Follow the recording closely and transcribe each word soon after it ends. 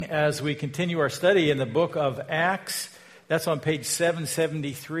as we continue our study in the book of Acts. That's on page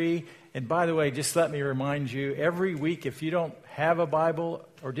 773. And by the way, just let me remind you, every week, if you don't have a Bible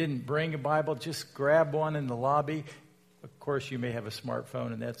or didn't bring a Bible, just grab one in the lobby. Of course, you may have a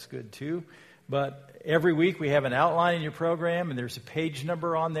smartphone, and that's good too. But every week we have an outline in your program, and there's a page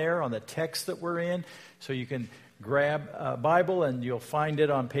number on there on the text that we're in. So you can grab a Bible, and you'll find it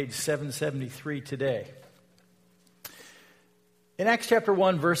on page 773 today. In Acts chapter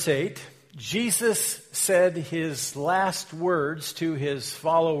 1, verse 8, Jesus said his last words to his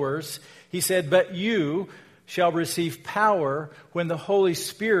followers. He said, "But you shall receive power when the Holy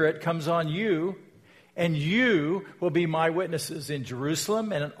Spirit comes on you, and you will be my witnesses in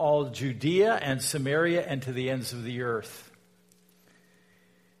Jerusalem and in all Judea and Samaria and to the ends of the earth."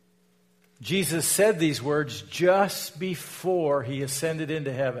 Jesus said these words just before he ascended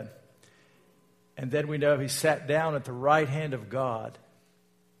into heaven. And then we know he sat down at the right hand of God.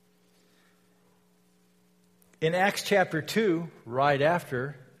 In Acts chapter 2, right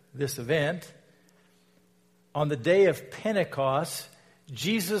after this event, on the day of Pentecost,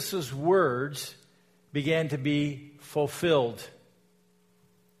 Jesus' words began to be fulfilled.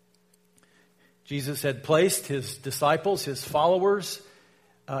 Jesus had placed his disciples, his followers,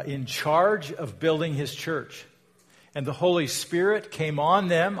 in charge of building his church. And the Holy Spirit came on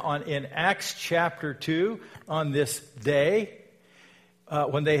them in Acts chapter 2 on this day.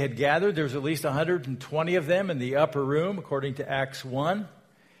 When they had gathered, there was at least 120 of them in the upper room, according to Acts 1.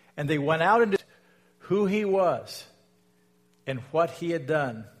 And they went out into who he was and what he had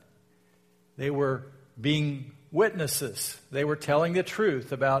done. They were being witnesses. They were telling the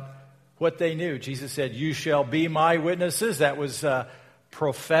truth about what they knew. Jesus said, "You shall be my witnesses." That was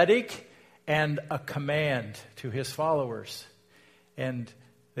prophetic and a command to his followers. And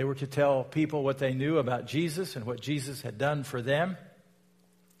they were to tell people what they knew about Jesus and what Jesus had done for them.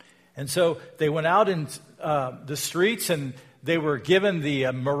 And so they went out in the streets, and they were given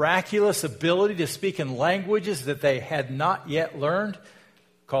the miraculous ability to speak in languages that they had not yet learned,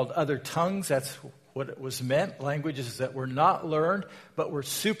 called other tongues. That's what it was meant, languages that were not learned, but were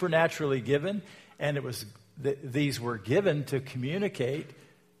supernaturally given. And it was these were given to communicate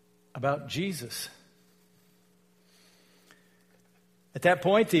about Jesus. At that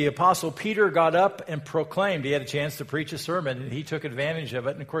point, the Apostle Peter got up and proclaimed. He had a chance to preach a sermon, and he took advantage of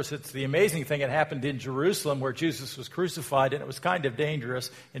it. And of course, it's the amazing thing that happened in Jerusalem where Jesus was crucified, and it was kind of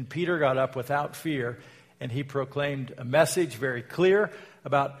dangerous. And Peter got up without fear, and he proclaimed a message very clear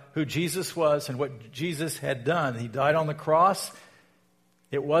about who Jesus was and what Jesus had done. He died on the cross.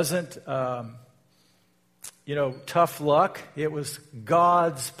 It wasn't tough luck. It was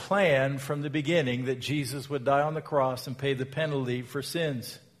God's plan from the beginning that Jesus would die on the cross and pay the penalty for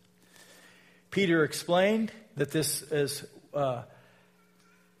sins. Peter explained that this is what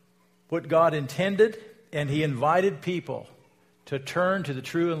God intended, and he invited people to turn to the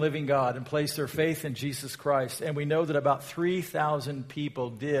true and living God and place their faith in Jesus Christ. And we know that about 3,000 people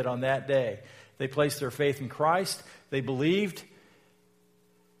did on that day. They placed their faith in Christ. They believed.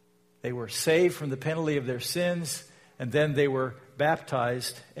 They were saved from the penalty of their sins, and then they were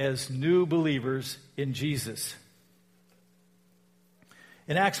baptized as new believers in Jesus.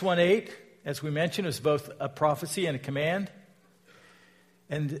 In Acts 1:8, as we mentioned, is both a prophecy and a command.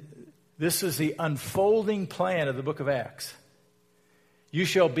 And this is the unfolding plan of the book of Acts. You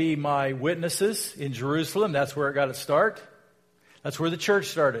shall be my witnesses in Jerusalem. That's where it got its start. That's where the church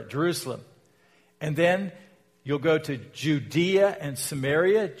started, Jerusalem. And then you'll go to Judea and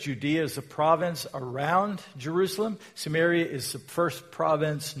Samaria. Judea is the province around Jerusalem. Samaria is the first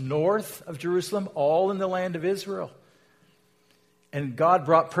province north of Jerusalem, all in the land of Israel. And God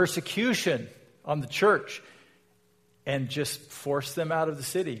brought persecution on the church and just forced them out of the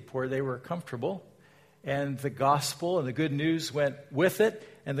city where they were comfortable. And the gospel and the good news went with it,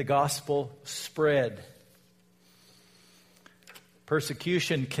 and the gospel spread.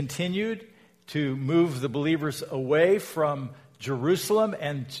 Persecution continued to move the believers away from Jerusalem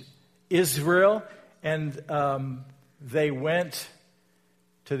and Israel, and they went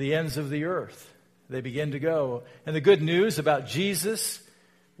to the ends of the earth. They began to go. And the good news about Jesus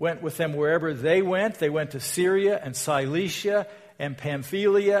went with them wherever they went. They went to Syria and Cilicia and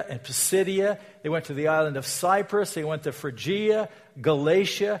Pamphylia and Pisidia. They went to the island of Cyprus. They went to Phrygia,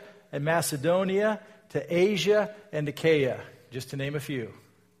 Galatia, and Macedonia, to Asia and Achaia, just to name a few.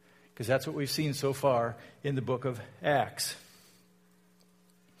 Because that's what we've seen so far in the book of Acts.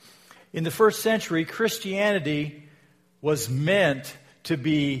 In the first century, Christianity was meant to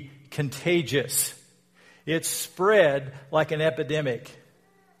be contagious. It spread like an epidemic.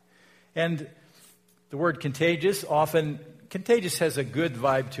 And the word contagious often Contagious has a good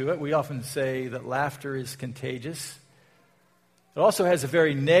vibe to it. We often say that laughter is contagious. It also has a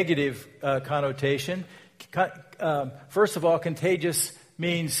very negative connotation. First of all, contagious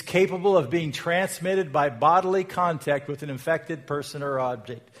means capable of being transmitted by bodily contact with an infected person or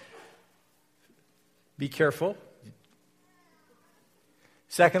object. Be careful.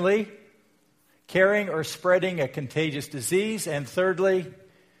 Secondly, carrying or spreading a contagious disease. And thirdly,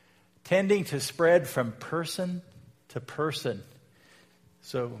 tending to spread from person to person.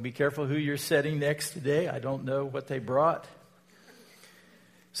 So be careful who you're sitting next today. I don't know what they brought.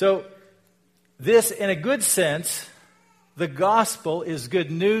 So this, in a good sense, the gospel is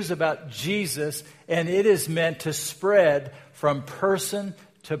good news about Jesus, and it is meant to spread from person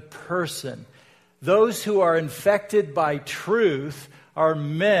to person. Those who are infected by truth are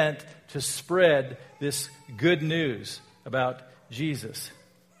meant to spread this good news about Jesus.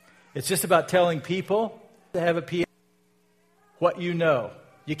 It's just about telling people to have a PhD, what you know.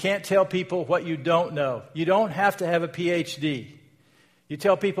 You can't tell people what you don't know. You don't have to have a PhD. You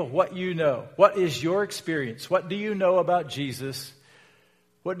tell people what you know. What is your experience? What do you know about Jesus?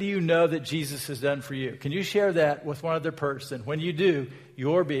 What do you know that Jesus has done for you? Can you share that with one other person? When you do,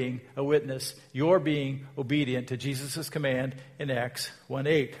 you're being a witness. You're being obedient to Jesus' command in Acts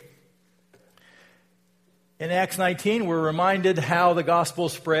 1:8. In Acts 19, we're reminded how the gospel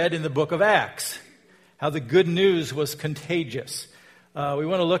spread in the book of Acts, how the good news was contagious. We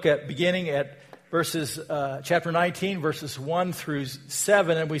want to look at beginning at chapter 19, verses 1 through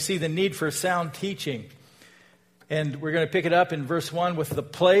 7, and we see the need for sound teaching. And we're going to pick it up in verse 1 with the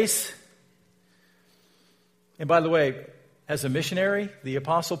place. And by the way, as a missionary, the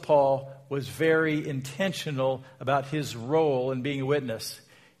Apostle Paul was very intentional about his role in being a witness.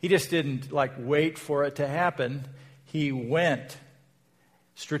 He just didn't wait for it to happen. He went,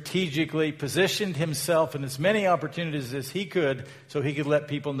 strategically positioned himself in as many opportunities as he could so he could let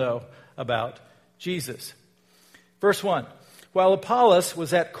people know about Jesus. Verse 1. While Apollos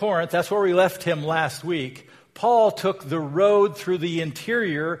was at Corinth, that's where we left him last week, Paul took the road through the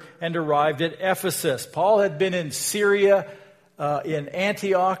interior and arrived at Ephesus. Paul had been in Syria, in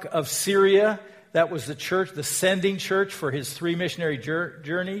Antioch of Syria. That was the church, the sending church for his 3 missionary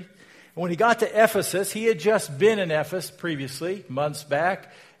journey. And when he got to Ephesus, he had just been in Ephesus previously, months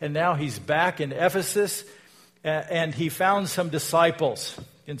back, and now he's back in Ephesus, and he found some disciples.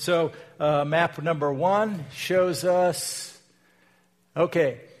 And so map number 1 shows us,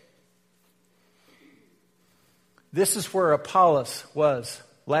 okay, this is where Apollos was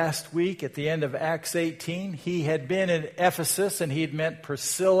last week at the end of Acts 18. He had been in Ephesus, and he had met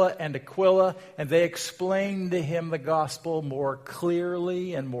Priscilla and Aquila, and they explained to him the gospel more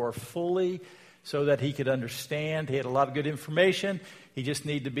clearly and more fully so that he could understand. He had a lot of good information. He just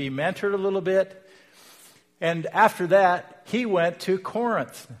needed to be mentored a little bit. And after that, he went to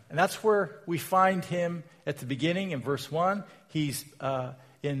Corinth. And that's where we find him at the beginning in verse 1. He's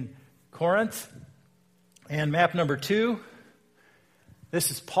in Corinth. And map number 2, this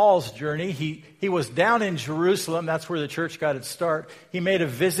is Paul's journey. He was down in Jerusalem. That's where the church got its start. He made a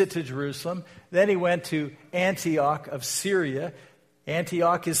visit to Jerusalem. Then he went to Antioch of Syria.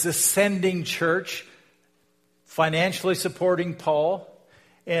 Antioch is the sending church, financially supporting Paul.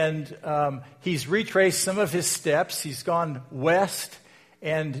 And he's retraced some of his steps. He's gone west.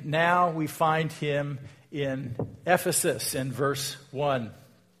 And now we find him in Ephesus in verse 1.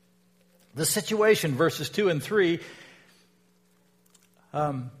 The situation, verses 2 and 3.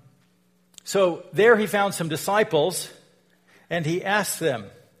 So there he found some disciples, and he asked them,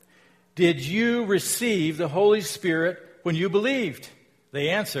 "Did you receive the Holy Spirit when you believed?" They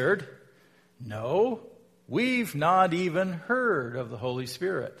answered, "No, we've not even heard of the Holy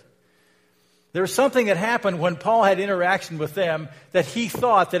Spirit." There was something that happened when Paul had interaction with them that he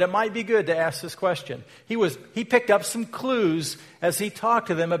thought that it might be good to ask this question. He picked up some clues as he talked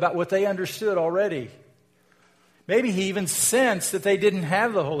to them about what they understood already. Maybe he even sensed that they didn't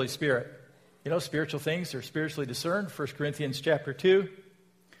have the Holy Spirit. You know, spiritual things are spiritually discerned, 1 Corinthians chapter 2.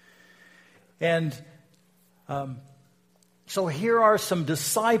 And so here are some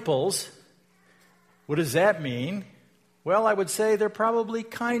disciples. What does that mean? Well, I would say they're probably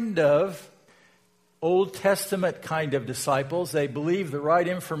kind of Old Testament kind of disciples. They believe the right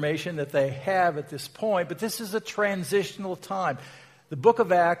information that they have at this point, but this is a transitional time. The book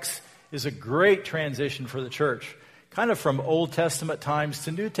of Acts is a great transition for the church, kind of from Old Testament times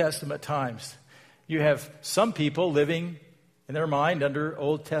to New Testament times. You have some people living in their mind under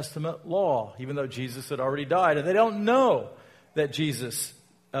Old Testament law, even though Jesus had already died, and they don't know that Jesus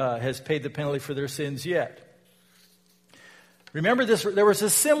has paid the penalty for their sins yet. Remember this, there was a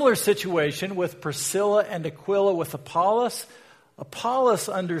similar situation with Priscilla and Aquila with Apollos. Apollos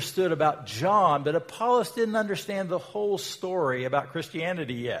understood about John, but Apollos didn't understand the whole story about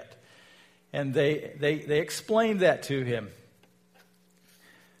Christianity yet. And they explained that to him.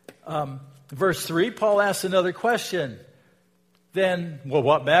 Verse 3, Paul asks another question. Then, well,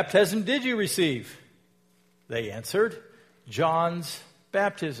 what baptism did you receive? They answered, John's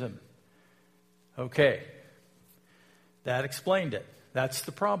baptism. Okay. That explained it. That's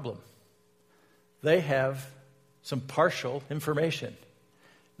the problem. They have some partial information.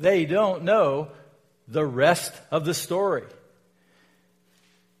 They don't know the rest of the story.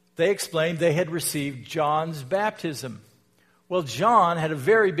 They explained they had received John's baptism. Well, John had a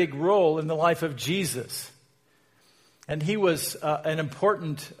very big role in the life of Jesus. And he was an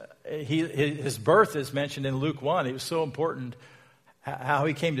important, his birth is mentioned in Luke 1. He was so important how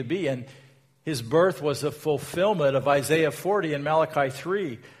he came to be. And his birth was a fulfillment of Isaiah 40 and Malachi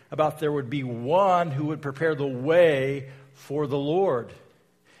 3 about there would be one who would prepare the way for the Lord.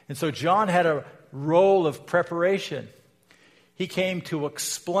 And so John had a role of preparation. He came to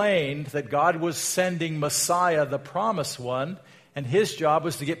explain that God was sending Messiah, the promised one, and his job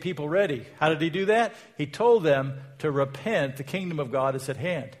was to get people ready. How did he do that? He told them to repent. The kingdom of God is at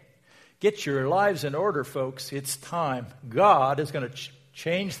hand. Get your lives in order, folks. It's time. God is going to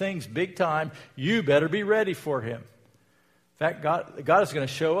change things big time. You better be ready for him. In fact, God is going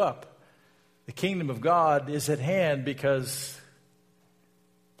to show up. The kingdom of God is at hand because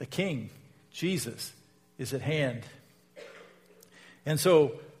the King, Jesus, is at hand. And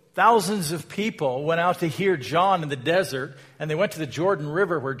so thousands of people went out to hear John in the desert, and they went to the Jordan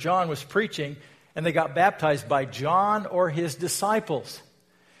River where John was preaching, and they got baptized by John or his disciples.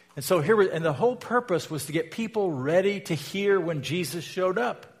 And so and the whole purpose was to get people ready to hear when Jesus showed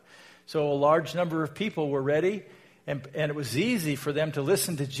up. So a large number of people were ready, and it was easy for them to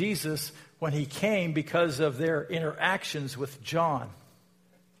listen to Jesus when he came because of their interactions with John.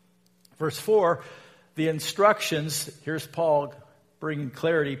 Verse 4, the instructions, here's Paul bringing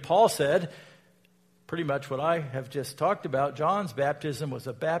clarity. Paul said, pretty much what I have just talked about, John's baptism was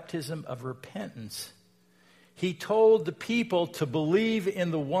a baptism of repentance. He told the people to believe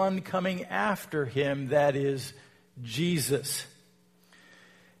in the one coming after him, that is Jesus.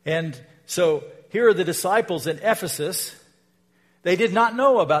 And so here are the disciples in Ephesus. They did not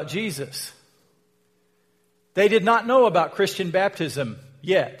know about Jesus. They did not know about Christian baptism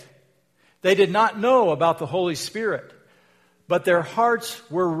yet. They did not know about the Holy Spirit. But their hearts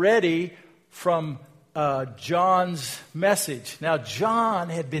were ready from John's message. Now, John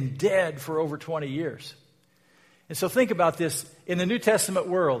had been dead for over 20 years. And so think about this. In the New Testament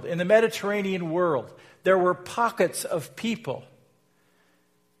world, in the Mediterranean world, there were pockets of people.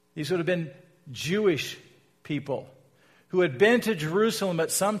 These would have been Jewish people who had been to Jerusalem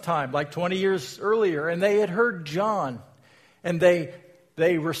at some time, like 20 years earlier, and they had heard John. And they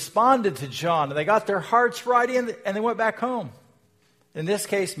responded to John, and they got their hearts right in, and they went back home. In this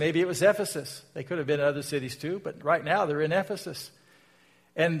case, maybe it was Ephesus. They could have been in other cities too, but right now they're in Ephesus.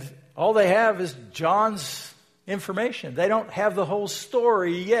 And all they have is John's information. They don't have the whole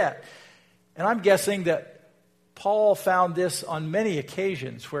story yet. And I'm guessing that Paul found this on many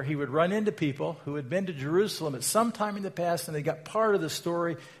occasions where he would run into people who had been to Jerusalem at some time in the past, and they got part of the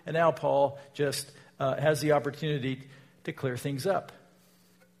story, and now Paul just has the opportunity to clear things up.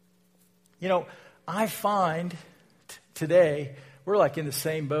 You know, I find today we're like in the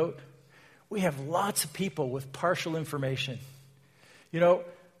same boat. We have lots of people with partial information. You know,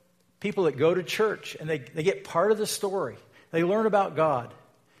 people that go to church and they get part of the story. They learn about God.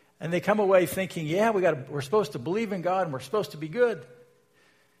 And they come away thinking, yeah, we're supposed to believe in God and we're supposed to be good.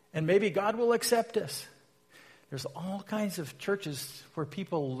 And maybe God will accept us. There's all kinds of churches where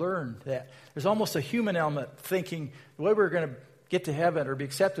people learn that. There's almost a human element thinking the way we're going to get to heaven or be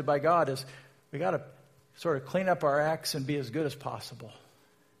accepted by God is we got to sort of clean up our acts and be as good as possible.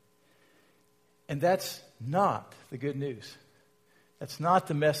 And that's not the good news. That's not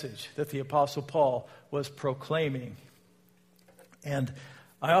the message that the Apostle Paul was proclaiming. And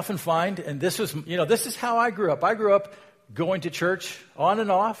I often find, and this is how I grew up. I grew up going to church on and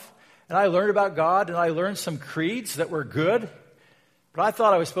off, and I learned about God, and I learned some creeds that were good. But I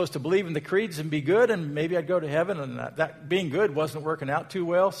thought I was supposed to believe in the creeds and be good, and maybe I'd go to heaven, and that being good wasn't working out too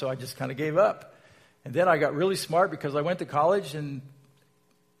well, so I just kind of gave up. And then I got really smart because I went to college and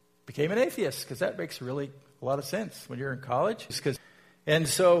became an atheist, because that makes really a lot of sense when you're in college. And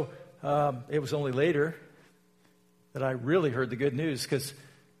so it was only later that I really heard the good news, because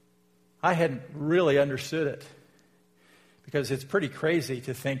I hadn't really understood it. Because it's pretty crazy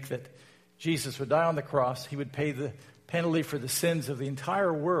to think that Jesus would die on the cross, he would pay penalty for the sins of the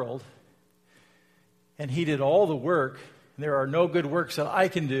entire world, and he did all the work. And there are no good works that I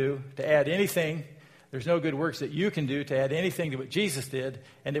can do to add anything. There's no good works that you can do to add anything to what Jesus did,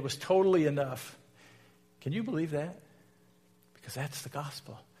 and it was totally enough. Can you believe that? Because that's the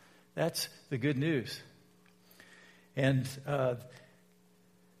gospel. That's the good news. And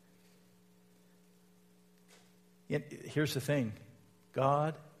here's the thing.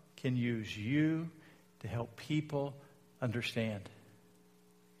 God can use you to help people understand.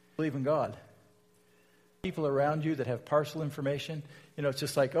 Believe in God. People around you that have partial information, it's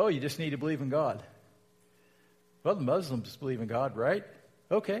just like, oh, you just need to believe in God. Well, the Muslims believe in God, right?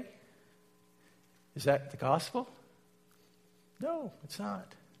 Okay. Is that the gospel? No, it's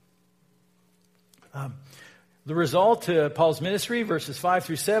not. The result to Paul's ministry, verses 5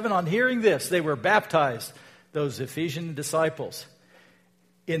 through 7, on hearing this, they were baptized, those Ephesian disciples,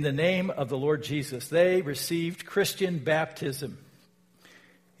 in the name of the Lord Jesus. They received Christian baptism.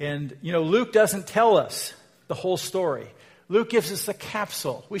 And, Luke doesn't tell us the whole story. Luke gives us a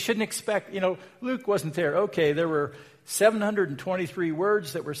capsule. We shouldn't expect, Luke wasn't there. Okay, there were 723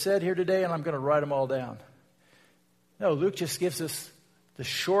 words that were said here today, and I'm going to write them all down. No, Luke just gives us the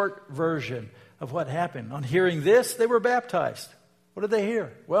short version of what happened. On hearing this, they were baptized. What did they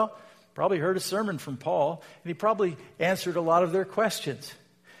hear? Well, probably heard a sermon from Paul, and he probably answered a lot of their questions.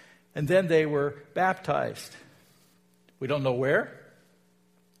 And then they were baptized. We don't know where.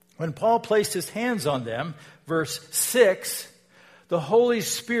 When Paul placed his hands on them, verse 6, the Holy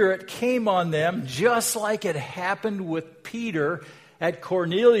Spirit came on them just like it happened with Peter at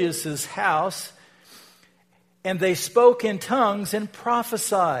Cornelius' house, and they spoke in tongues and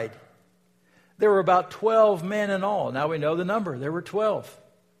prophesied. There were about 12 men in all. Now we know the number. There were 12.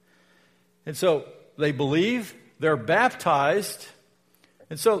 And so they believe, they're baptized,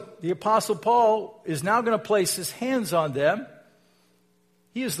 and so the Apostle Paul is now going to place his hands on them.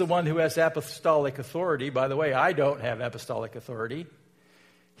 He is the one who has apostolic authority. By the way, I don't have apostolic authority.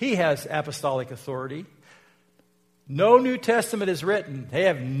 He has apostolic authority. No New Testament is written. They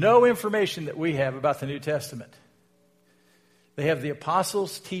have no information that we have about the New Testament. They have the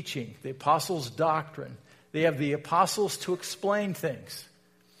apostles' teaching, the apostles' doctrine. They have the apostles to explain things.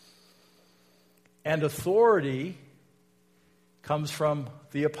 And authority comes from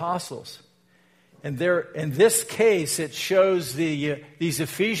the apostles. And there, in this case, it shows these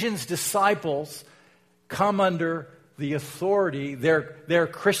Ephesians disciples come under the authority, their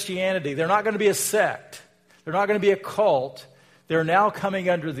Christianity. They're not going to be a sect. They're not going to be a cult. They're now coming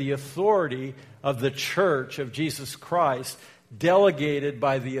under the authority of the church of Jesus Christ, delegated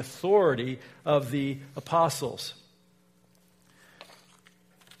by the authority of the apostles.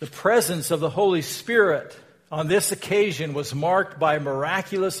 The presence of the Holy Spirit on this occasion was marked by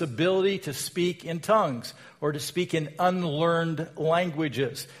miraculous ability to speak in tongues or to speak in unlearned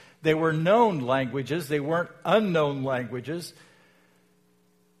languages. They were known languages. They weren't unknown languages,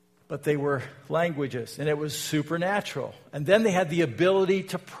 but they were languages, and it was supernatural. And then they had the ability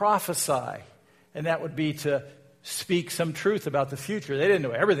to prophesy, and that would be to speak some truth about the future. They didn't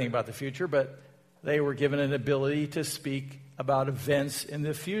know everything about the future, but they were given an ability to speak about events in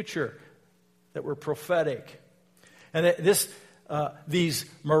the future that were prophetic. And these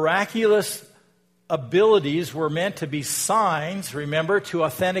miraculous abilities were meant to be signs, remember, to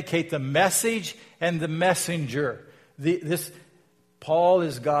authenticate the message and the messenger. Paul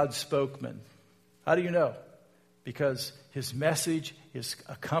is God's spokesman. How do you know? Because his message is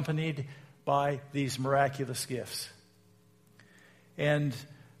accompanied by these miraculous gifts. And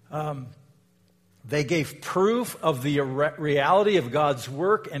they gave proof of the reality of God's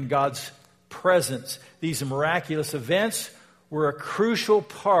work and God's presence. These miraculous events were a crucial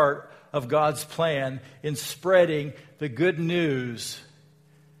part of God's plan in spreading the good news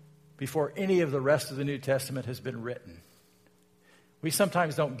before any of the rest of the New Testament has been written. We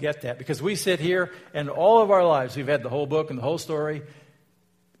sometimes don't get that because we sit here and all of our lives we've had the whole book and the whole story,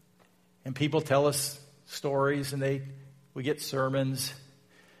 and people tell us stories and we get sermons.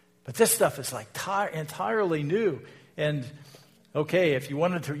 But this stuff is like entirely new. And okay, if you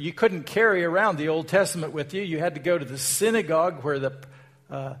wanted to, you couldn't carry around the Old Testament with you. You had to go to the synagogue where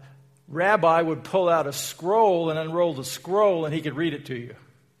the rabbi would pull out a scroll and unroll the scroll and he could read it to you.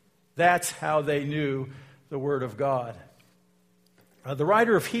 That's how they knew the Word of God. The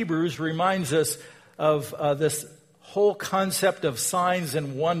writer of Hebrews reminds us of this whole concept of signs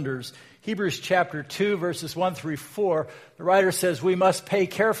and wonders. Hebrews chapter 2, verses 1 through 4, the writer says, we must pay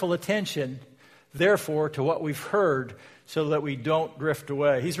careful attention, therefore, to what we've heard so that we don't drift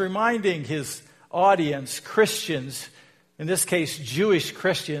away. He's reminding his audience, Christians, in this case Jewish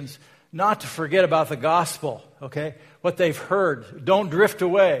Christians, not to forget about the gospel, okay? What they've heard. Don't drift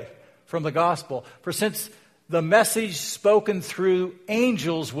away from the gospel. For since the message spoken through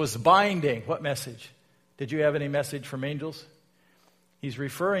angels was binding. What message? Did you have any message from angels? He's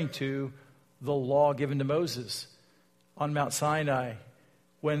referring to the law given to Moses on Mount Sinai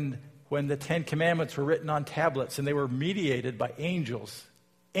when the Ten Commandments were written on tablets and they were mediated by angels.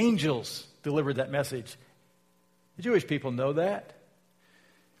 Angels delivered that message. The Jewish people know that.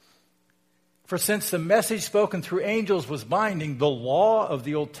 For since the message spoken through angels was binding, the law of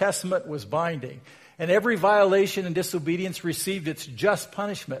the Old Testament was binding, and every violation and disobedience received its just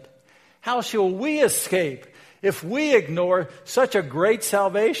punishment. How shall we escape if we ignore such a great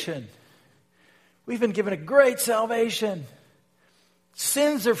salvation? We've been given a great salvation.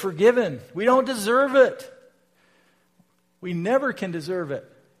 Sins are forgiven. We don't deserve it. We never can deserve it.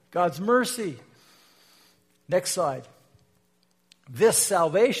 God's mercy. Next slide. This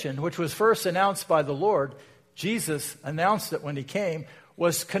salvation, which was first announced by the Lord, Jesus announced it when he came,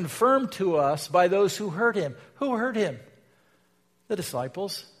 was confirmed to us by those who heard him. Who heard him? The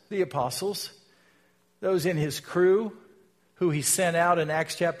disciples, the apostles, those in his crew who he sent out in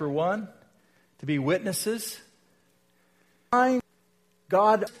Acts chapter 1 to be witnesses.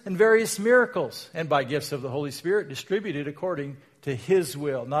 God and various miracles, and by gifts of the Holy Spirit distributed according to his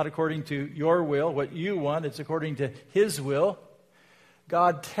will. Not according to your will, what you want. It's according to his will.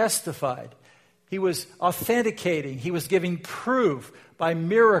 God testified. He was authenticating. He was giving proof by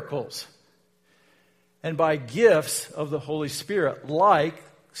miracles and by gifts of the Holy Spirit, like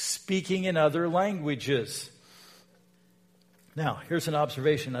speaking in other languages. Now, here's an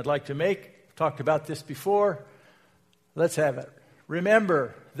observation I'd like to make. I've talked about this before. Let's have it.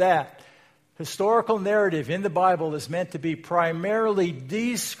 Remember that historical narrative in the Bible is meant to be primarily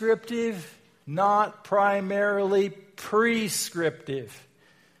descriptive, not primarily prescriptive.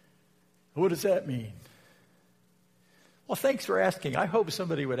 What does that mean? Well, thanks for asking. I hope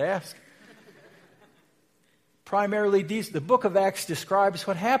somebody would ask. Primarily, the book of Acts describes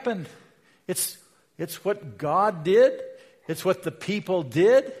what happened. It's what God did. It's what the people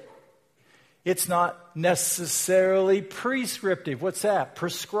did. It's not necessarily prescriptive. What's that?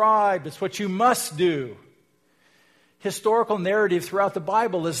 Prescribed. It's what you must do. Historical narrative throughout the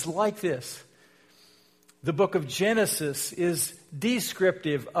Bible is like this. The book of Genesis is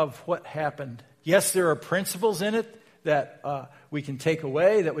descriptive of what happened. Yes, there are principles in it that we can take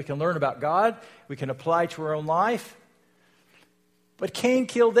away, that we can learn about God, we can apply to our own life. But Cain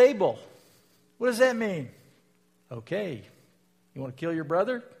killed Abel. What does that mean? Okay, you want to kill your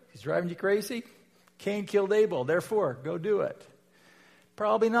brother? He's driving you crazy? Cain killed Abel, therefore, go do it.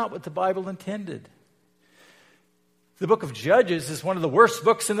 Probably not what the Bible intended. The book of Judges is one of the worst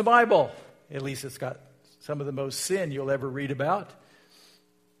books in the Bible. At least it's got some of the most sin you'll ever read about.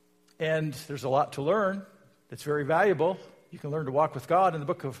 And there's a lot to learn that's very valuable. You can learn to walk with God in the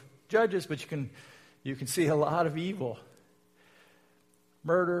book of Judges, but you can see a lot of evil.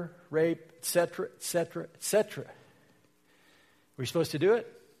 Murder, rape, etc., etc., etc. Were you supposed to do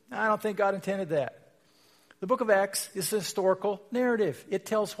it? I don't think God intended that. The book of Acts is a historical narrative. It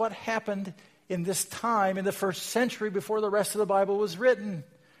tells what happened in this time in the first century before the rest of the Bible was written.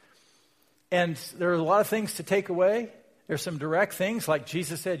 And there are a lot of things to take away. There's some direct things, like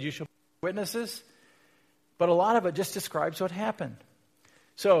Jesus said, you shall be witnesses. But a lot of it just describes what happened.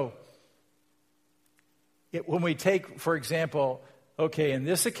 So, when we take, for example, okay, in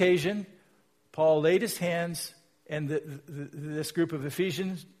this occasion, Paul laid his hands, and this group of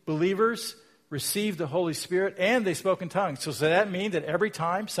Ephesians believers received the Holy Spirit, and they spoke in tongues. So does that mean that every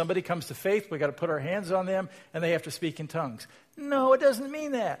time somebody comes to faith, we got to put our hands on them, and they have to speak in tongues? No, it doesn't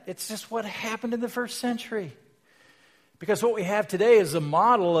mean that. It's just what happened in the first century. Because what we have today is a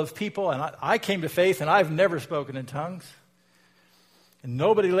model of people, and I came to faith, and I've never spoken in tongues. And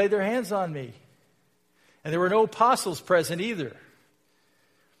nobody laid their hands on me. And there were no apostles present either.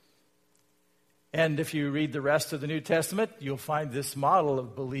 And if you read the rest of the New Testament, you'll find this model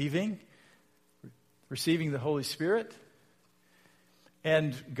of believing, receiving the Holy Spirit.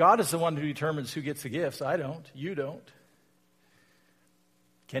 And God is the one who determines who gets the gifts. I don't. You don't.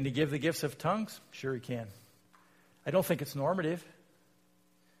 Can he give the gifts of tongues? Sure he can. I don't think it's normative.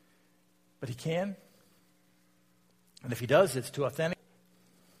 But he can. And if he does, it's to authentic.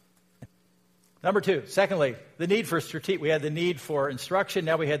 Number two, secondly, the need for we had the need for instruction.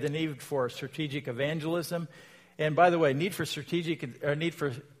 Now we had the need for strategic evangelism. And by the way, need for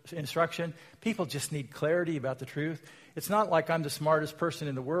instruction, people just need clarity about the truth. It's not like I'm the smartest person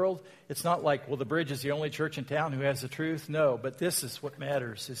in the world. It's not like, well, the Bridge is the only church in town who has the truth. No, but this is what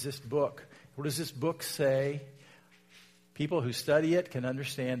matters, is this book. What does this book say? People who study it can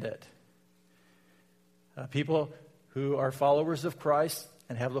understand it. People who are followers of Christ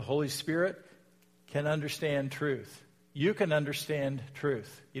and have the Holy Spirit can understand truth. You can understand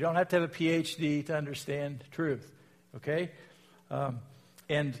truth. You don't have to have a PhD to understand truth, okay?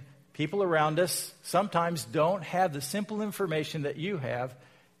 And people around us sometimes don't have the simple information that you have,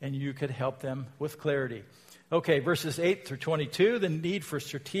 and you could help them with clarity. Okay, verses 8 through 22, the need for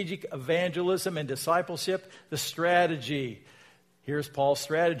strategic evangelism and discipleship, the strategy. Here's Paul's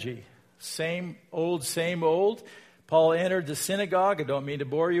strategy. Same old, same old. Paul entered the synagogue. I don't mean to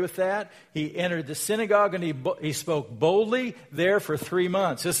bore you with that. He entered the synagogue and he spoke boldly there for 3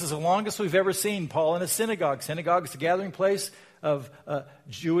 months. This is the longest we've ever seen Paul in a synagogue. Synagogue is the gathering place of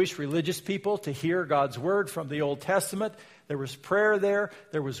Jewish religious people to hear God's word from the Old Testament. There was prayer there.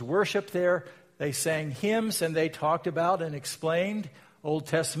 There was worship there. They sang hymns and they talked about and explained Old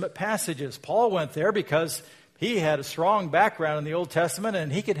Testament passages. Paul went there because he had a strong background in the Old Testament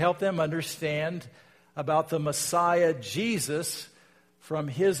and he could help them understand about the Messiah Jesus from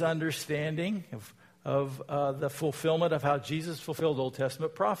his understanding of the fulfillment of how Jesus fulfilled Old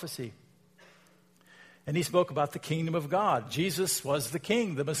Testament prophecy. And he spoke about the kingdom of God. Jesus was the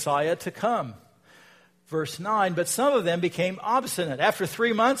king, the Messiah to come. Verse 9, but some of them became obstinate. After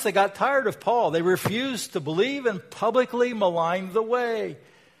 3 months, they got tired of Paul. They refused to believe and publicly maligned the way.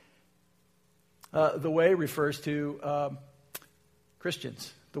 The way refers to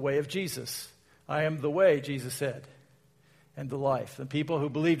Christians, the way of Jesus. I am the way, Jesus said, and the life. The people who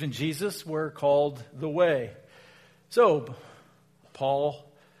believed in Jesus were called the way. So, Paul,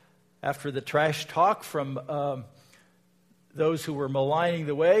 after the trash talk from those who were maligning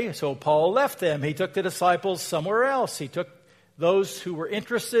the way, so Paul left them. He took the disciples somewhere else. He took those who were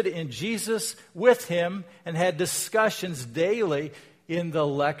interested in Jesus with him and had discussions daily in the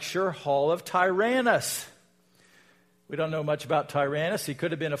lecture hall of Tyrannus. We don't know much about Tyrannus. He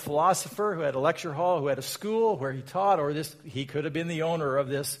could have been a philosopher who had a lecture hall, who had a school where he taught, or he could have been the owner of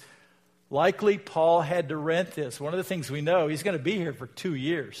this. Likely Paul had to rent this. One of the things we know, he's going to be here for 2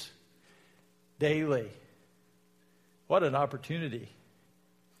 years, daily. What an opportunity.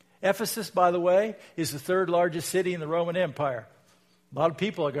 Ephesus, by the way, is the third largest city in the Roman Empire. A lot of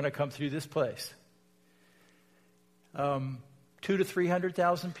people are going to come through this place. 200,000 to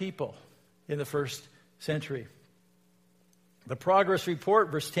 300,000 people in the first century. The progress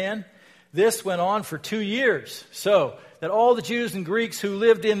report, verse 10, this went on for 2 years, so that all the Jews and Greeks who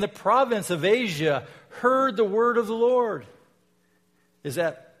lived in the province of Asia heard the word of the Lord. Is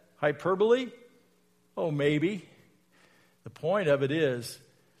that hyperbole? Oh, maybe. The point of it is,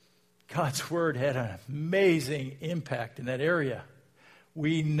 God's word had an amazing impact in that area.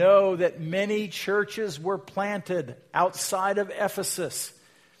 We know that many churches were planted outside of Ephesus.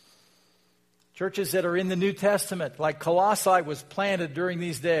 Churches that are in the New Testament, like Colossae was planted during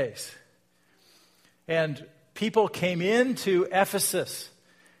these days. And people came into Ephesus.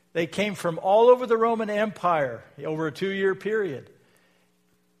 They came from all over the Roman Empire over a 2-year period.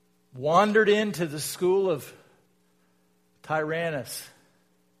 Wandered into the school of Tyrannus.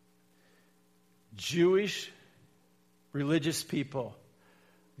 Jewish religious people.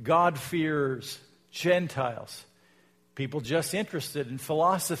 God-fearers, Gentiles, people just interested in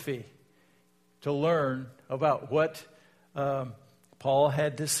philosophy to learn about what Paul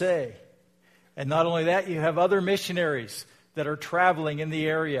had to say. And not only that, you have other missionaries that are traveling in the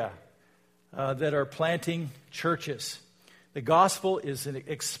area that are planting churches. The gospel is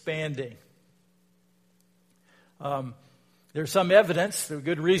expanding. There's some evidence, there's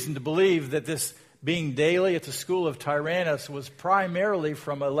good reason to believe that this being daily at the school of Tyrannus was primarily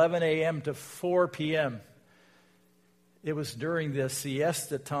from 11 a.m. to 4 p.m. It was during the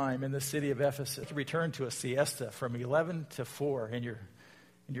siesta time in the city of Ephesus. To return to a siesta from 11 to 4 in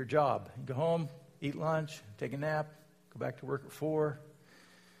your job. You go home, eat lunch, take a nap, go back to work at 4.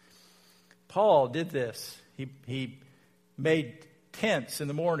 Paul did this. He made tents in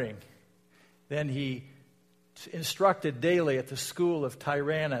the morning. Then he instructed daily at the school of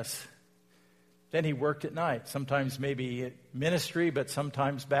Tyrannus. Then he worked at night, sometimes maybe at ministry, but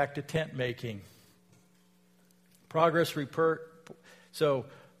sometimes back to tent making. Progress report. So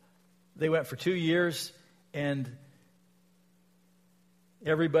they went for 2 years, and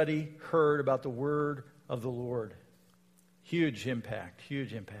everybody heard about the word of the Lord. Huge impact,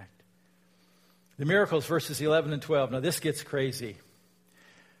 huge impact. The miracles, verses 11 and 12. Now this gets crazy.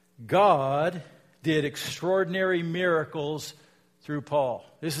 God did extraordinary miracles through Paul.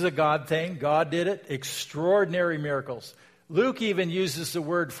 This is a God thing. God did it. Extraordinary miracles. Luke even uses the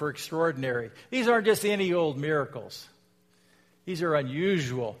word for extraordinary. These aren't just any old miracles. These are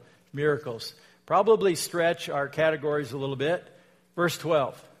unusual miracles. Probably stretch our categories a little bit. Verse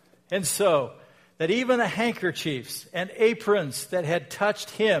 12. And so that even the handkerchiefs and aprons that had touched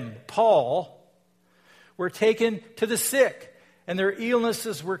him, Paul, were taken to the sick, and their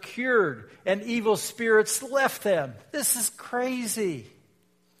illnesses were cured, and evil spirits left them. This is crazy.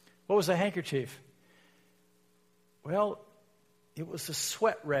 What was a handkerchief? Well, it was a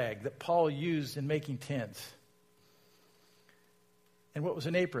sweat rag that Paul used in making tents. And what was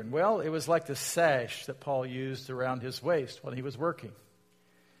an apron? Well, it was like the sash that Paul used around his waist when he was working.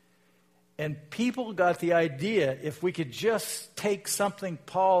 And people got the idea, if we could just take something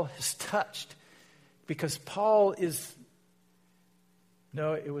Paul has touched, because Paul is,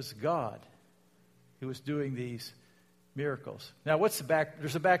 no, it was God who was doing these miracles. Now, what's the back?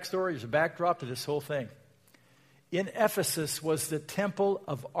 There's a backstory, there's a backdrop to this whole thing. In Ephesus was the temple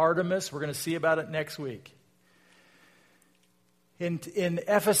of Artemis. We're going to see about it next week. In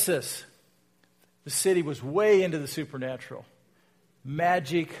Ephesus, the city was way into the supernatural.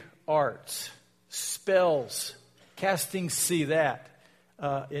 Magic arts, spells, casting, see that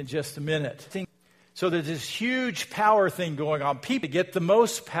in just a minute. So there's this huge power thing going on. People get the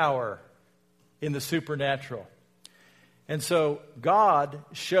most power in the supernatural. And so God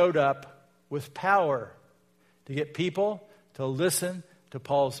showed up with power to get people to listen to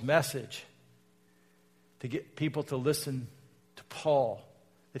Paul's message, to get people to listen to Paul,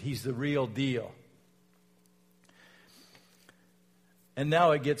 that he's the real deal. And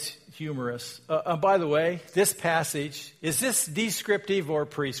now it gets humorous. By the way, this passage, is this descriptive or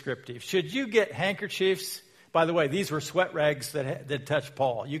prescriptive? Should you get handkerchiefs? By the way, these were sweat rags that touched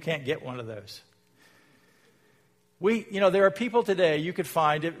Paul. You can't get one of those. There are people today, you could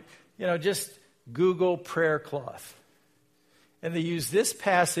find it, just Google prayer cloth. And they use this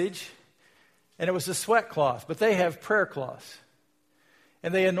passage, and it was a sweat cloth, but they have prayer cloths.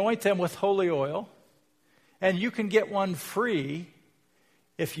 And they anoint them with holy oil, and you can get one free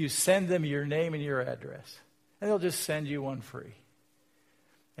if you send them your name and your address. And they'll just send you one free.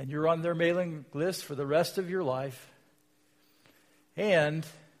 And you're on their mailing list for the rest of your life. And,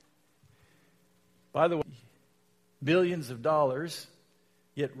 by the way, billions of dollars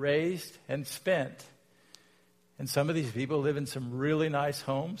get raised and spent. And some of these people live in some really nice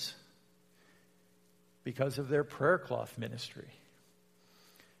homes because of their prayer cloth ministry.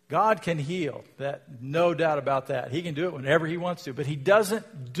 God can heal, that, no doubt about that. He can do it whenever he wants to, but he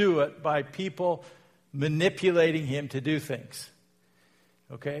doesn't do it by people manipulating him to do things.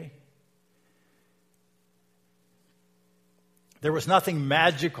 Okay? There was nothing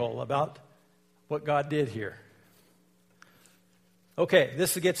magical about what God did here. Okay,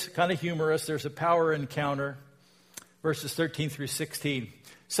 this gets kind of humorous. There's a power encounter, verses 13 through 16.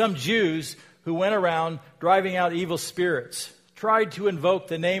 Some Jews who went around driving out evil spirits tried to invoke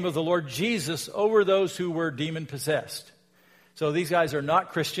the name of the Lord Jesus over those who were demon-possessed. So these guys are not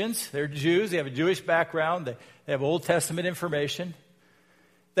Christians. They're Jews. They have a Jewish background. They have Old Testament information.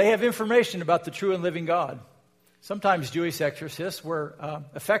 They have information about the true and living God. Sometimes Jewish exorcists were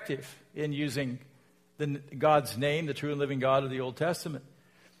effective in using God's name, the true and living God of the Old Testament.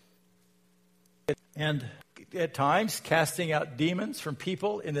 And at times, casting out demons from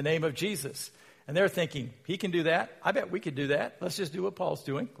people in the name of Jesus. And they're thinking, he can do that. I bet we could do that. Let's just do what Paul's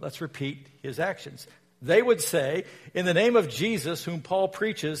doing. Let's repeat his actions. They would say, in the name of Jesus, whom Paul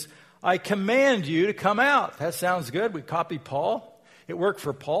preaches, I command you to come out. That sounds good. We copy Paul. It worked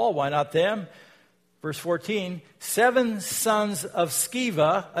for Paul. Why not them? Verse 14, 7 sons of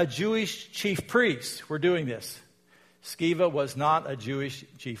Sceva, a Jewish chief priest, were doing this. Sceva was not a Jewish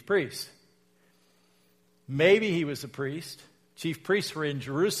chief priest. Maybe he was a priest. Chief priests were in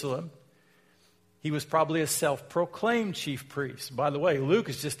Jerusalem. He was probably a self-proclaimed chief priest. By the way, Luke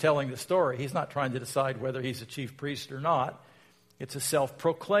is just telling the story. He's not trying to decide whether he's a chief priest or not. It's a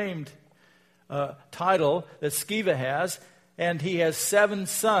self-proclaimed title that Sceva has, and he has 7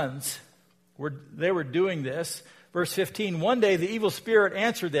 sons. They were doing this. Verse 15, one day the evil spirit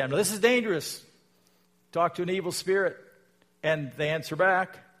answered them. Now, this is dangerous. Talk to an evil spirit, and they answer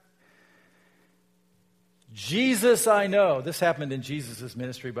back. Jesus I know. This happened in Jesus'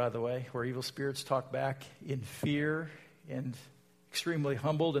 ministry, by the way, where evil spirits talk back in fear and extremely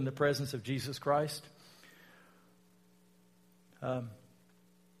humbled in the presence of Jesus Christ.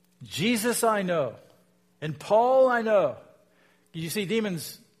 Jesus I know, and Paul I know. You see,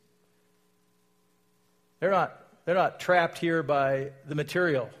 demons, they're not trapped here by the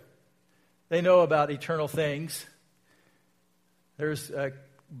material. They know about eternal things. There's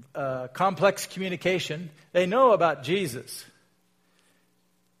complex communication. They know about Jesus.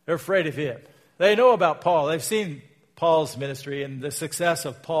 They're afraid of him. They know about Paul. They've seen Paul's ministry and the success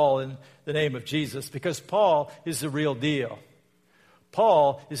of Paul in the name of Jesus, because Paul is the real deal.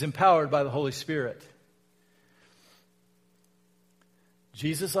 Paul is empowered by the Holy Spirit.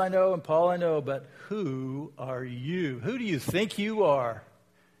 Jesus I know and Paul I know, but who are you? Who do you think you are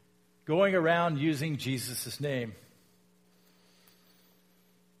going around using Jesus' name?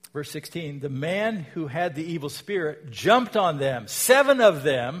 Verse 16, the man who had the evil spirit jumped on them, 7 of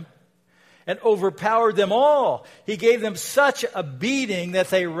them, and overpowered them all. He gave them such a beating that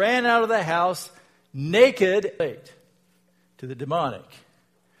they ran out of the house naked to the demonic.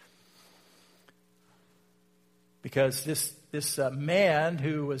 Because this man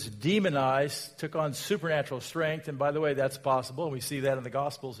who was demonized took on supernatural strength. And by the way, that's possible. We see that in the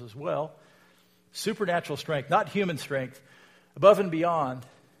Gospels as well. Supernatural strength, not human strength, above and beyond.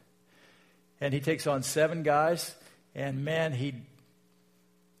 And he takes on 7 guys. And man, he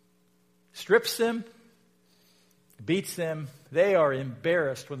strips them, beats them. They are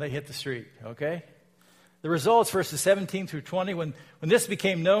embarrassed when they hit the street, okay? The results, verses 17 through 20, when this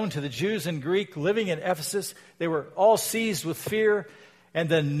became known to the Jews and Greek living in Ephesus, they were all seized with fear, and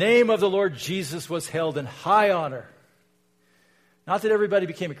the name of the Lord Jesus was held in high honor. Not that everybody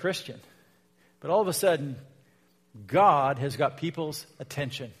became a Christian, but all of a sudden, God has got people's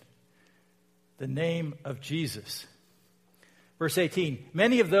attention. The name of Jesus. Verse 18,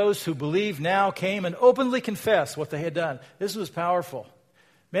 many of those who believe now came and openly confessed what they had done. This was powerful.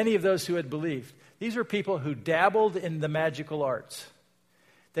 Many of those who had believed. These were people who dabbled in the magical arts.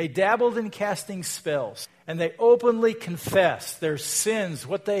 They dabbled in casting spells. And they openly confessed their sins,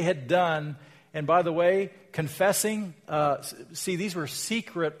 what they had done. And by the way, confessing, these were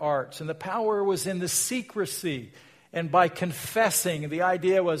secret arts. And the power was in the secrecy. And by confessing, the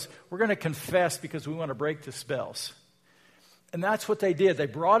idea was, we're going to confess because we want to break the spells. And that's what they did. They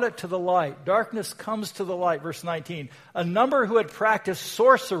brought it to the light. Darkness comes to the light. Verse 19. A number who had practiced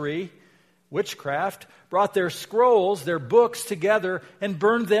sorcery, witchcraft, brought their scrolls, their books together and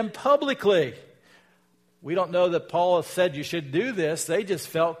burned them publicly. We don't know that Paul said you should do this. They just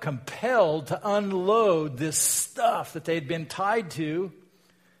felt compelled to unload this stuff that they'd been tied to.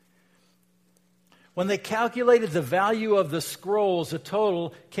 When they calculated the value of the scrolls, the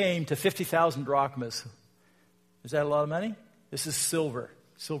total came to 50,000 drachmas. Is that a lot of money? This is silver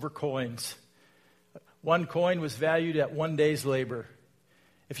coins. One coin was valued at 1 day's labor.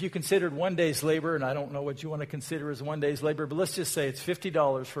 If you considered 1 day's labor, and I don't know what you want to consider as 1 day's labor, but let's just say it's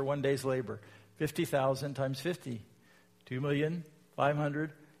 $50 for 1 day's labor. 50,000 times 50.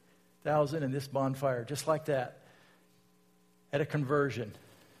 2,500,000 in this bonfire, just like that. At a conversion.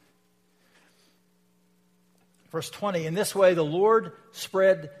 Verse 20, in this way the word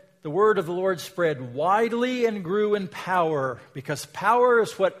of the Lord spread widely and grew in power, because power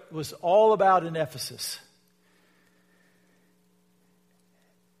is what was all about in Ephesus.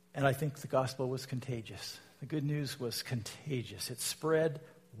 And I think the gospel was contagious. The good news was contagious. It spread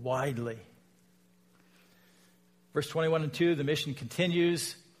widely. Verse 21 and 2, the mission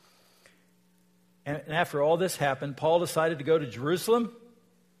continues. And after all this happened, Paul decided to go to Jerusalem,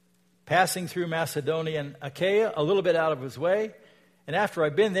 passing through Macedonia and Achaia, a little bit out of his way. And after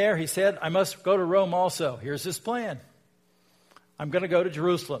I've been there, he said, I must go to Rome also. Here's his plan. I'm going to go to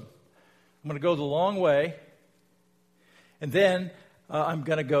Jerusalem. I'm going to go the long way. And then I'm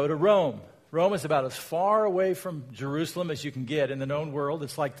going to go to Rome. Rome is about as far away from Jerusalem as you can get in the known world.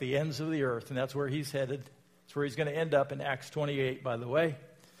 It's like the ends of the earth, and that's where he's headed. It's where he's going to end up in Acts 28, by the way.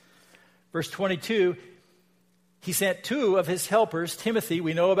 Verse 22, he sent 2 of his helpers, Timothy,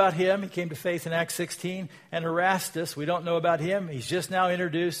 we know about him. He came to faith in Acts 16. And Erastus, we don't know about him. He's just now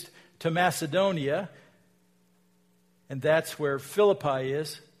introduced to Macedonia. And that's where Philippi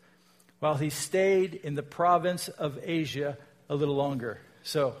is. While he stayed in the province of Asia a little longer.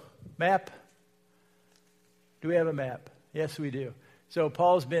 So, map. Do we have a map? Yes, we do. So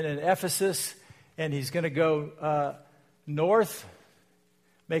Paul's been in Ephesus, and he's going to go north,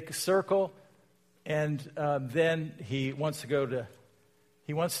 make a circle, and then he wants to go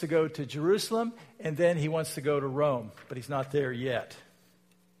to Jerusalem, and then he wants to go to Rome, but he's not there yet.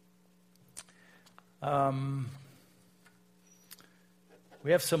 We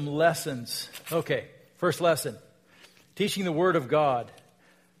have some lessons. Okay, first lesson. Teaching the Word of God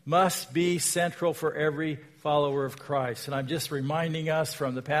must be central for every follower of Christ. And I'm just reminding us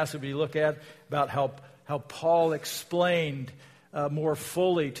from the passage we look at about how Paul explained more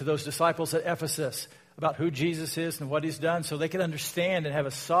fully to those disciples at Ephesus about who Jesus is and what he's done so they can understand and have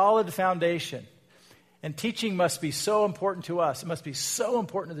a solid foundation. And teaching must be so important to us. It must be so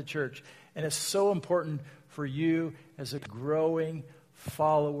important to the church. And it's so important for you as a growing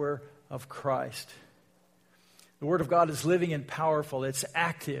follower of Christ. The Word of God is living and powerful. It's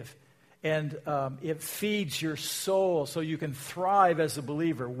active. And it feeds your soul so you can thrive as a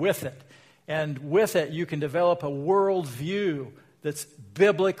believer with it. And with it, you can develop a worldview that's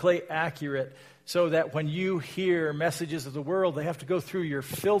biblically accurate so that when you hear messages of the world, they have to go through your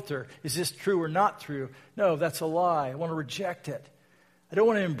filter. Is this true or not true? No, that's a lie. I want to reject it. I don't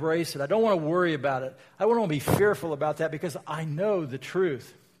want to embrace it. I don't want to worry about it. I don't want to be fearful about that because I know the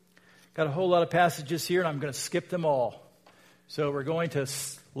truth. Got a whole lot of passages here, and I'm going to skip them all. So we're going to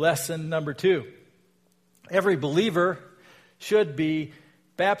lesson number 2. Every believer should be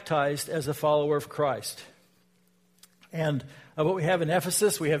baptized as a follower of Christ. And what we have in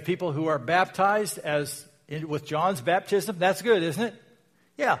Ephesus, we have people who are baptized with John's baptism. That's good, isn't it?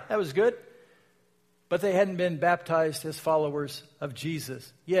 Yeah, that was good. But they hadn't been baptized as followers of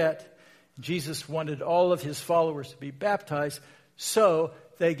Jesus yet. Jesus wanted all of his followers to be baptized, so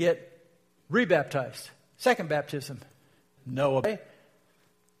they get rebaptized. Second baptism. No way.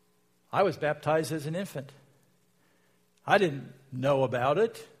 I was baptized as an infant. I didn't know about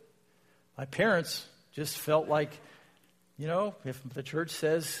it. My parents just felt like, if the church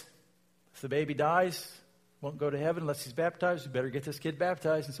says if the baby dies, won't go to heaven unless he's baptized, we better get this kid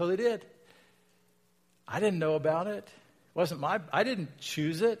baptized. And so they did. I didn't know about it. I didn't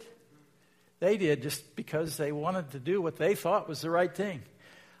choose it. They did just because they wanted to do what they thought was the right thing.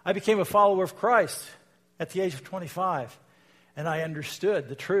 I became a follower of Christ at the age of 25, and I understood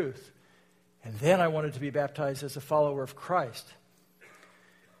the truth. And then I wanted to be baptized as a follower of Christ.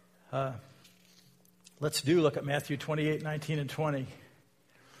 Let's look at Matthew 28, 19, and 20.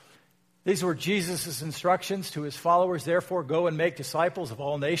 These were Jesus' instructions to his followers. Therefore, go and make disciples of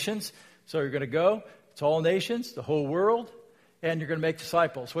all nations. So you're going to go. It's all nations, the whole world. And you're going to make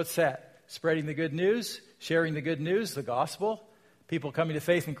disciples. What's that? Spreading the good news, sharing the good news, the gospel. People coming to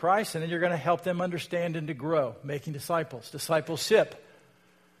faith in Christ. And then you're going to help them understand and to grow. Making disciples. Discipleship.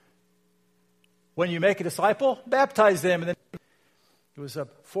 When you make a disciple, baptize them. And then it was a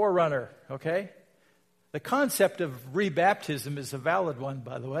forerunner, okay? The concept of rebaptism is a valid one,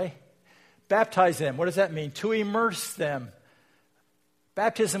 by the way. Baptize them. What does that mean? To immerse them.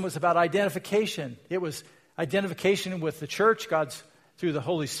 Baptism was about identification. It was identification with the church, God's through the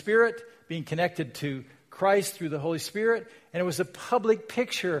Holy Spirit, being connected to Christ through the Holy Spirit. And it was a public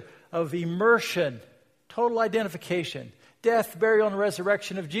picture of immersion, total identification. Death, burial, and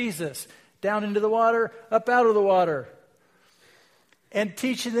resurrection of Jesus. Down into the water, up out of the water. And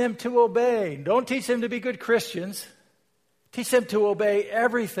teaching them to obey. Don't teach them to be good Christians. Teach them to obey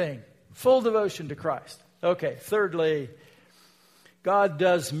everything. Full devotion to Christ. Okay, thirdly, God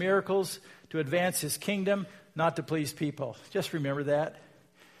does miracles to advance his kingdom, not to please people. Just remember that.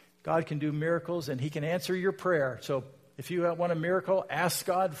 God can do miracles and he can answer your prayer. So if you want a miracle, ask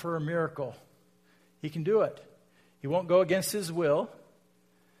God for a miracle. He can do it. He won't go against his will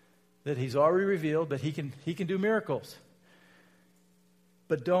that he's already revealed, but he can do miracles.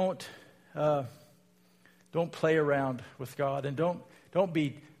 But don't play around with God, and don't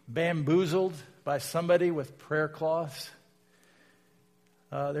be bamboozled by somebody with prayer cloths.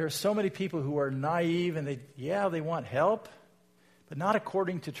 There are so many people who are naive, and they want help, but not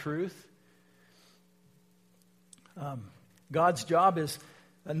according to truth. God's job is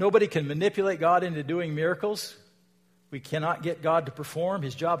nobody can manipulate God into doing miracles. We cannot get God to perform.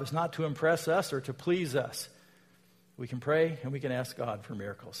 His job is not to impress us or to please us. We can pray and we can ask God for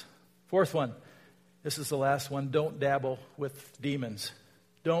miracles. Fourth one, this is the last one. Don't dabble with demons.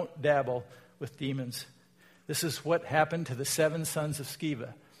 Don't dabble with demons. This is what happened to the 7 sons of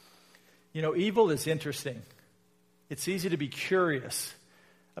Sceva. Evil is interesting. It's easy to be curious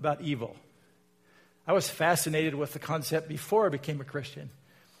about evil. I was fascinated with the concept before I became a Christian.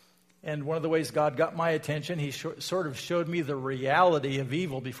 And one of the ways God got my attention, he sort of showed me the reality of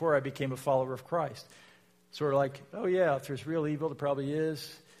evil before I became a follower of Christ. Sort of like, oh yeah, if there's real evil, there probably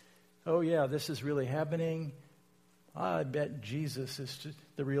is. Oh yeah, this is really happening. I bet Jesus is just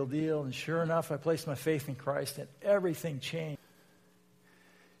the real deal. And sure enough, I placed my faith in Christ and everything changed.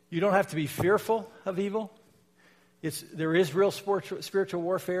 You don't have to be fearful of evil. There is real spiritual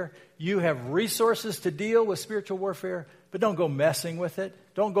warfare. You have resources to deal with spiritual warfare, but don't go messing with it.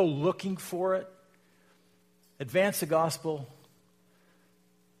 Don't go looking for it. Advance the gospel.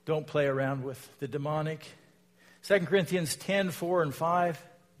 Don't play around with the demonic. 2 Corinthians 10, 4 and 5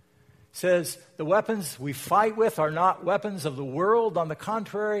 says, the weapons we fight with are not weapons of the world. On the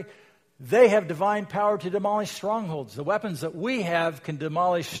contrary, they have divine power to demolish strongholds. The weapons that we have can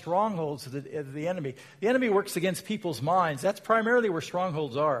demolish strongholds of the enemy. The enemy works against people's minds. That's primarily where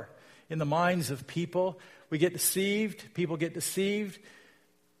strongholds are, in the minds of people. We get deceived. People get deceived.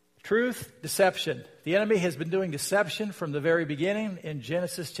 Truth, deception. The enemy has been doing deception from the very beginning in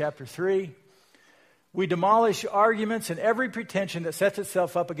Genesis chapter 3. We demolish arguments and every pretension that sets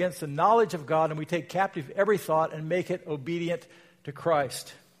itself up against the knowledge of God, and we take captive every thought and make it obedient to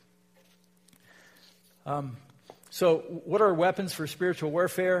Christ. So what are weapons for spiritual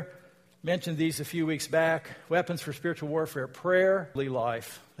warfare? Mentioned these a few weeks back. Weapons for spiritual warfare: prayer,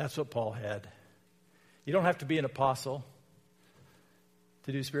 life. That's what Paul had. You don't have to be an apostle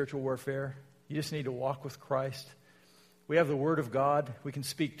to do spiritual warfare. You just need to walk with Christ. We have the Word of God. We can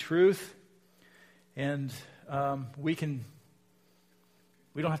speak truth, and we don't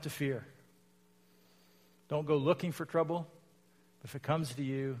have to fear. Don't go looking for trouble. If it comes to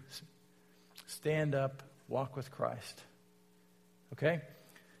you, stand up, walk with Christ. Okay?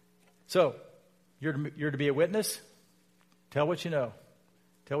 So, you're to be a witness. Tell what you know.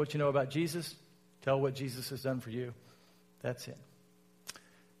 Tell what you know about Jesus. Tell what Jesus has done for you. That's it.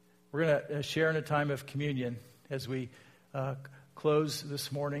 We're going to share in a time of communion as we close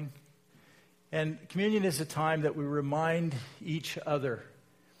this morning. And communion is a time that we remind each other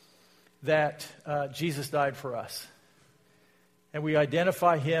that Jesus died for us. And we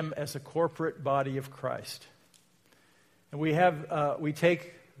identify him as a corporate body of Christ. And we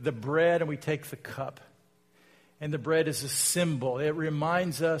take the bread and we take the cup. And the bread is a symbol. It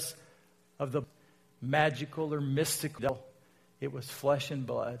reminds us of the magical or mystical. It was flesh and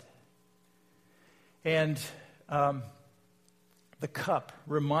blood. And the cup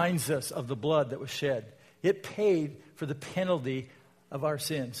reminds us of the blood that was shed. It paid for the penalty of our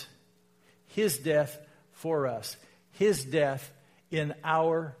sins. His death for us. His death in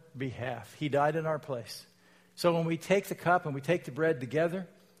our behalf. He died in our place. So when we take the cup and we take the bread together,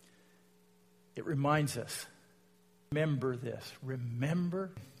 it reminds us. Remember this.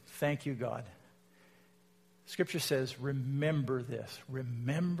 Remember. Thank you, God. Scripture says, remember this.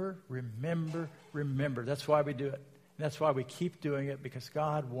 Remember, remember, remember. That's why we do it. And that's why we keep doing it, because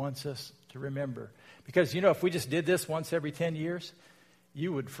God wants us to remember. Because, if we just did this once every 10 years,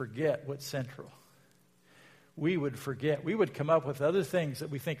 you would forget what's central. We would forget. We would come up with other things that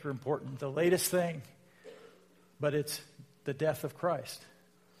we think are important. The latest thing. But it's the death of Christ.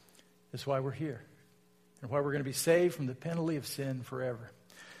 That's why we're here. And why we're going to be saved from the penalty of sin forever.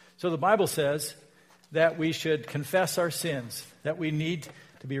 So the Bible says that we should confess our sins, that we need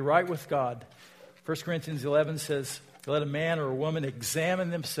to be right with God. 1 Corinthians 11 says, let a man or a woman examine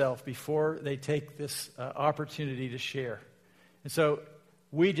themselves before they take this opportunity to share. And so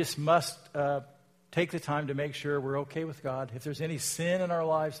we just must take the time to make sure we're okay with God. If there's any sin in our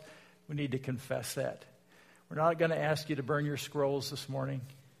lives, we need to confess that. We're not going to ask you to burn your scrolls this morning.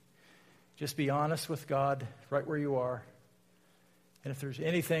 Just be honest with God right where you are. And if there's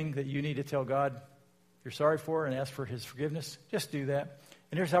anything that you need to tell God you're sorry for and ask for his forgiveness, just do that.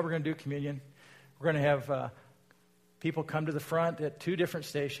 And here's how we're going to do communion. We're going to have people come to the front at 2 different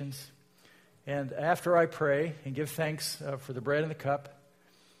stations. And after I pray and give thanks for the bread and the cup,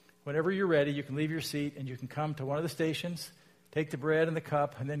 whenever you're ready, you can leave your seat and you can come to one of the stations, take the bread and the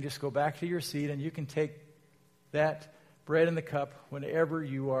cup, and then just go back to your seat, and you can take that bread and the cup whenever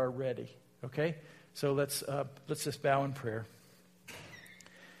you are ready. Okay? So let's just bow in prayer.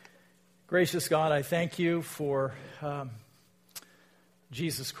 Gracious God, I thank you for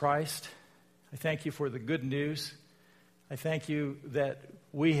Jesus Christ. I thank you for the good news. I thank you that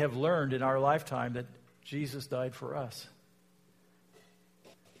we have learned in our lifetime that Jesus died for us.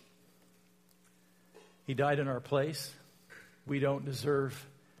 He died in our place. We don't deserve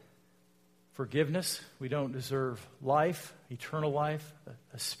forgiveness. We don't deserve life, eternal life,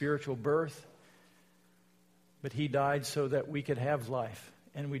 a spiritual birth. But he died so that we could have life.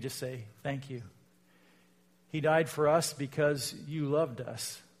 And we just say, thank you. He died for us because you loved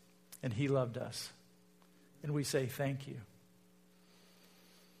us, and he loved us. And we say, thank you.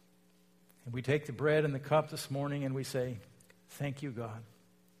 And we take the bread and the cup this morning, and we say, thank you, God.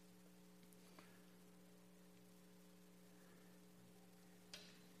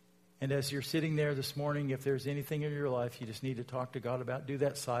 And as you're sitting there this morning, if there's anything in your life you just need to talk to God about, do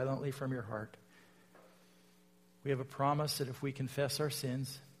that silently from your heart. We have a promise that if we confess our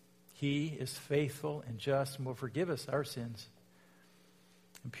sins, he is faithful and just and will forgive us our sins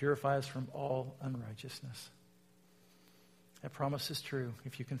and purify us from all unrighteousness. That promise is true.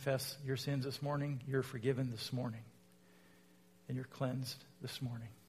 If you confess your sins this morning, you're forgiven this morning. And you're cleansed this morning.